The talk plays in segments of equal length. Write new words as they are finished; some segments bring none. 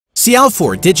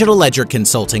Cialfor Digital Ledger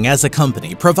Consulting as a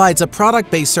company provides a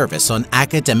product-based service on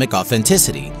academic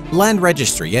authenticity, land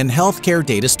registry, and healthcare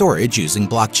data storage using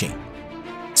blockchain.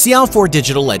 Cialfor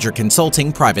Digital Ledger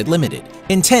Consulting Private Limited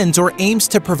intends or aims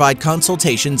to provide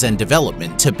consultations and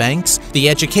development to banks, the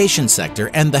education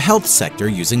sector, and the health sector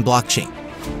using blockchain.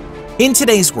 In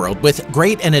today's world, with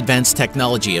great and advanced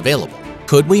technology available,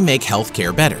 could we make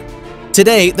healthcare better?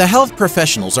 Today, the health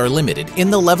professionals are limited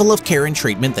in the level of care and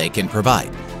treatment they can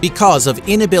provide because of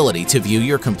inability to view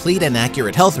your complete and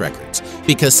accurate health records,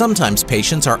 because sometimes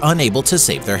patients are unable to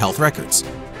save their health records.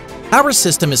 Our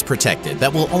system is protected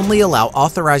that will only allow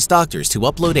authorized doctors to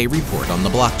upload a report on the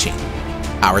blockchain.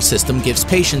 Our system gives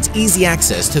patients easy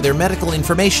access to their medical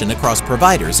information across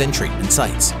providers and treatment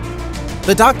sites.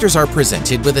 The doctors are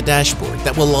presented with a dashboard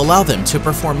that will allow them to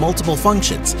perform multiple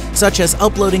functions, such as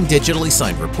uploading digitally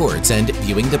signed reports and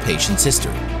viewing the patient's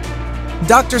history.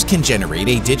 Doctors can generate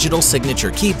a digital signature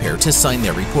key pair to sign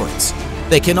their reports.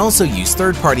 They can also use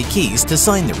third-party keys to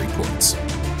sign their reports.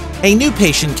 A new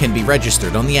patient can be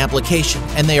registered on the application,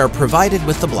 and they are provided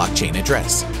with the blockchain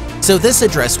address. So this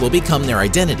address will become their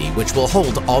identity, which will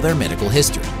hold all their medical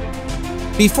history.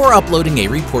 Before uploading a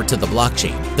report to the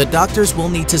blockchain, the doctors will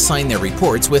need to sign their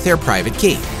reports with their private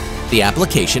key. The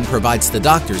application provides the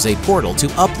doctors a portal to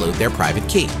upload their private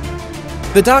key.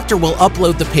 The doctor will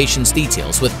upload the patient's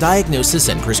details with diagnosis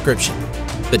and prescription.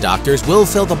 The doctors will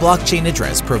fill the blockchain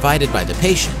address provided by the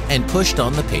patient and pushed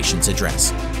on the patient's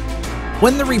address.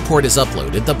 When the report is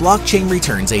uploaded, the blockchain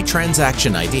returns a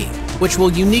transaction ID, which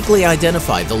will uniquely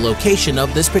identify the location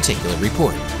of this particular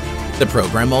report. The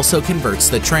program also converts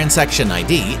the transaction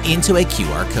ID into a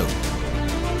QR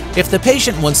code. If the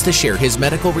patient wants to share his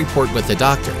medical report with the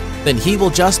doctor, then he will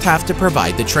just have to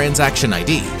provide the transaction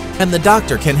ID, and the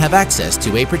doctor can have access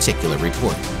to a particular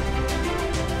report.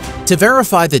 To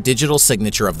verify the digital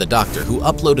signature of the doctor who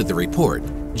uploaded the report,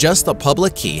 just the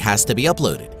public key has to be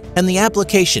uploaded, and the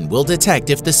application will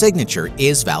detect if the signature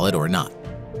is valid or not.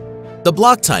 The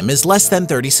block time is less than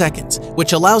 30 seconds,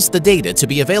 which allows the data to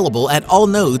be available at all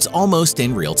nodes almost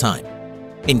in real time.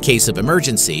 In case of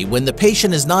emergency, when the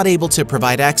patient is not able to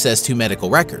provide access to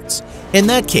medical records, in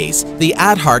that case, the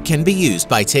Aadhaar can be used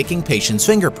by taking patients'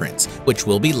 fingerprints, which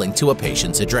will be linked to a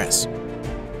patient's address.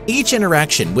 Each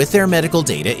interaction with their medical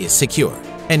data is secure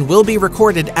and will be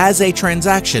recorded as a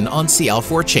transaction on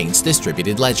Cialfor Chain's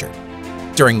distributed ledger.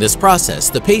 During this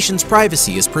process, the patient's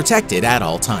privacy is protected at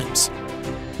all times.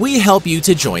 We help you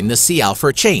to join the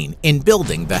Cialfor chain in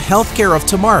building the healthcare of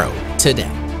tomorrow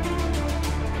today.